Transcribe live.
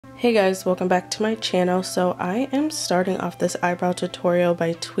Hey guys, welcome back to my channel. So I am starting off this eyebrow tutorial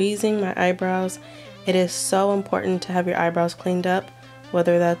by tweezing my eyebrows. It is so important to have your eyebrows cleaned up,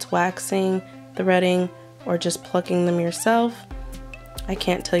 whether that's waxing, threading, or just plucking them yourself. I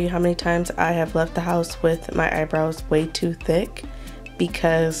can't tell you how many times I have left the house with my eyebrows way too thick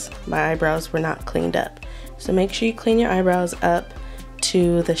because my eyebrows were not cleaned up. So make sure you clean your eyebrows up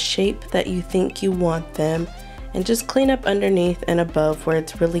to the shape that you think you want them, and just clean up underneath and above where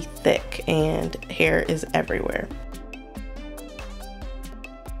it's really thick and hair is everywhere.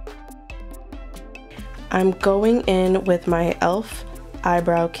 I'm going in with my e.l.f.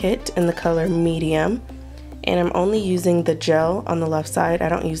 eyebrow kit in the color medium, and I'm only using the gel on the left side. I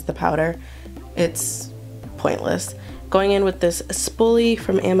don't use the powder. It's pointless. Going in with this spoolie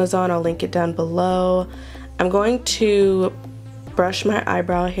from Amazon, I'll link it down below. I'm going to brush my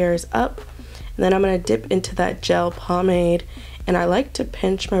eyebrow hairs up, and then I'm going to dip into that gel pomade, and I like to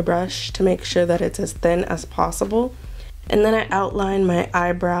pinch my brush to make sure that it's as thin as possible. And then I outline my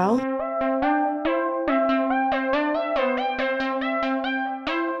eyebrow.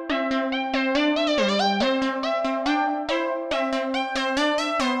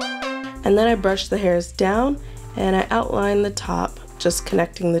 And then I brush the hairs down and I outline the top, just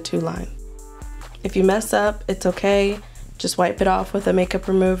connecting the two lines. If you mess up, it's okay. Just wipe it off with a makeup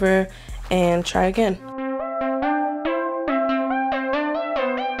remover and try again.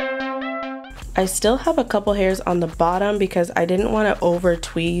 I still have a couple hairs on the bottom because I didn't want to over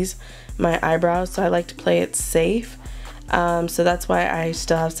tweeze my eyebrows, so I like to play it safe. So that's why I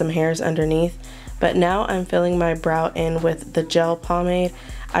still have some hairs underneath. But now I'm filling my brow in with the gel pomade.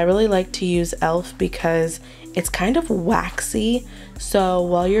 I really like to use e.l.f. because it's kind of waxy, so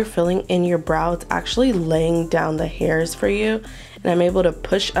while you're filling in your brow, it's actually laying down the hairs for you, and I'm able to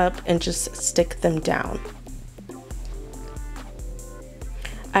push up and just stick them down.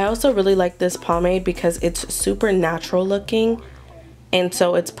 I also really like this pomade because it's super natural looking, and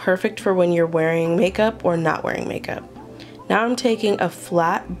so it's perfect for when you're wearing makeup or not wearing makeup. Now I'm taking a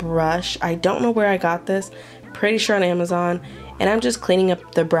flat brush. I don't know where I got this, pretty sure on Amazon, and I'm just cleaning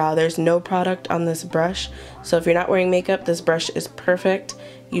up the brow. There's no product on this brush, so if you're not wearing makeup, this brush is perfect.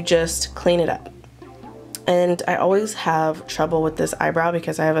 You just clean it up. And I always have trouble with this eyebrow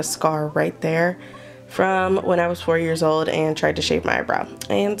because I have a scar right there from when I was 4 years old and tried to shape my eyebrow.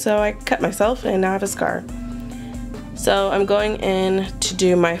 And so I cut myself and now I have a scar. So I'm going in to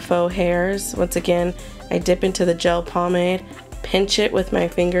do my faux hairs. Once again, I dip into the gel pomade, pinch it with my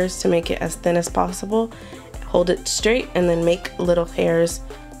fingers to make it as thin as possible, hold it straight, and then make little hairs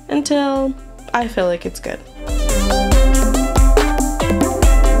until I feel like it's good.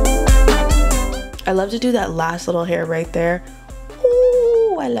 I love to do that last little hair right there.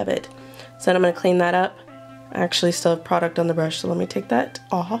 Ooh, I love it. So then I'm going to clean that up. I actually still have product on the brush, so let me take that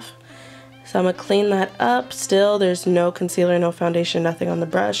off. So I'm going to clean that up. Still, there's no concealer, no foundation, nothing on the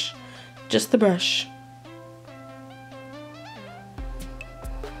brush. Just the brush.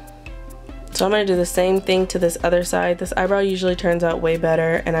 So I'm going to do the same thing to this other side. This eyebrow usually turns out way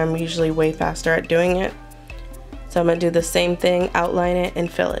better, and I'm usually way faster at doing it. So I'm going to do the same thing, outline it,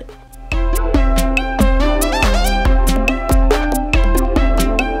 and fill it.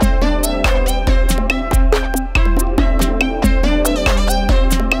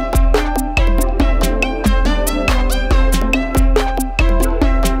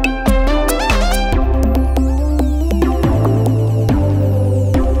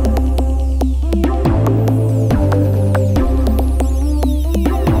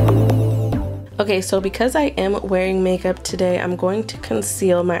 Okay, so because I am wearing makeup today, I'm going to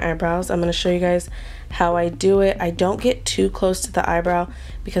conceal my eyebrows. I'm going to show you guys how I do it. I don't get too close to the eyebrow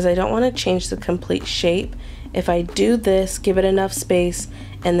because I don't want to change the complete shape. If I do this, give it enough space,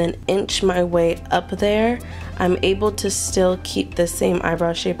 and then inch my way up there, I'm able to still keep the same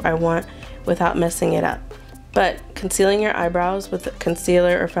eyebrow shape I want without messing it up. But concealing your eyebrows with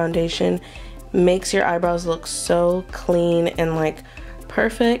concealer or foundation makes your eyebrows look so clean and like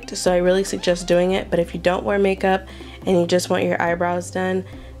perfect, so I really suggest doing it. But if you don't wear makeup and you just want your eyebrows done,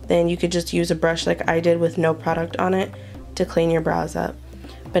 then you could just use a brush like I did with no product on it to clean your brows up.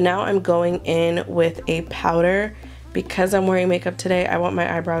 But now I'm going in with a powder. Because I'm wearing makeup today, I want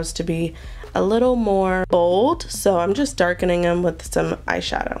my eyebrows to be a little more bold, so I'm just darkening them with some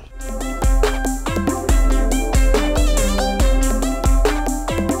eyeshadow.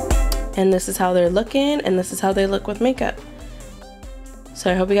 And this is how they're looking, and this is how they look with makeup. So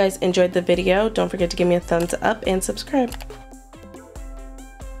I hope you guys enjoyed the video. Don't forget to give me a thumbs up and subscribe.